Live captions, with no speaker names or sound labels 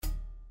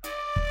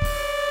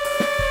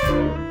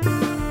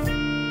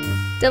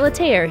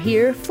Deletere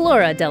here,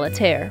 Flora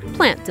Deletere,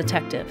 plant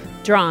detective.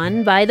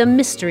 Drawn by the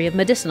mystery of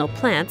medicinal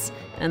plants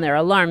and their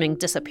alarming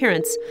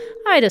disappearance,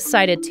 I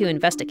decided to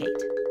investigate.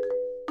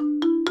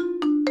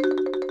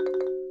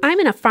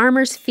 I'm in a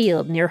farmer's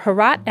field near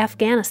Herat,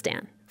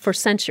 Afghanistan. For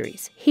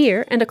centuries,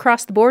 here and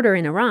across the border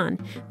in Iran,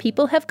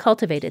 people have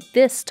cultivated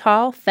this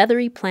tall,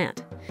 feathery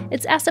plant.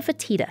 It's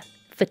asafoetida.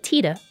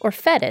 Fetida, or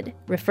fetid,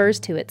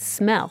 refers to its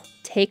smell.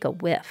 Take a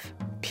whiff.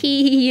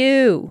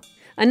 P.U.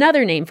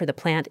 Another name for the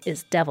plant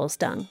is devil's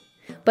dung.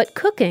 But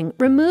cooking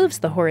removes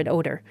the horrid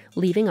odor,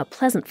 leaving a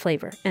pleasant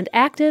flavor and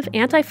active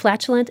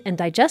antiflatulent and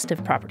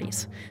digestive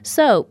properties.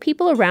 So,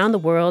 people around the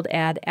world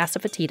add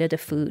asafoetida to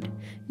food.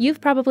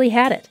 You've probably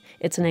had it.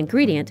 It's an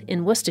ingredient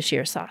in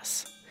Worcestershire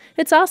sauce.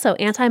 It's also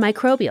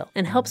antimicrobial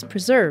and helps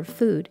preserve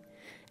food.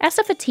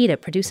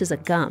 Asafoetida produces a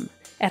gum.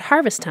 At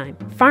harvest time,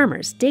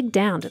 farmers dig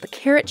down to the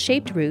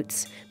carrot-shaped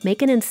roots,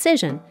 make an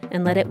incision,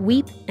 and let it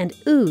weep and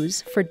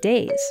ooze for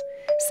days.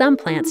 Some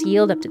plants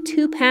yield up to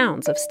 2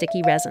 pounds of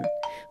sticky resin.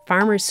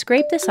 Farmers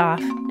scrape this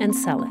off and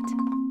sell it.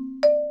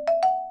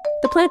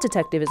 The Plant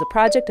Detective is a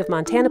project of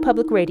Montana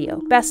Public Radio,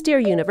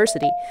 Bastyr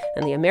University,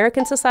 and the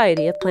American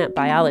Society of Plant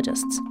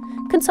Biologists.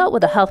 Consult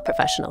with a health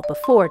professional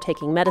before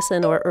taking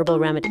medicine or herbal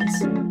remedies.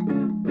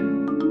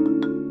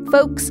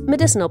 Folks,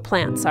 medicinal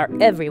plants are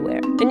everywhere,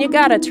 and you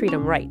gotta treat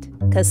them right,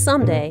 because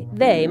someday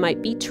they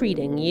might be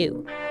treating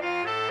you.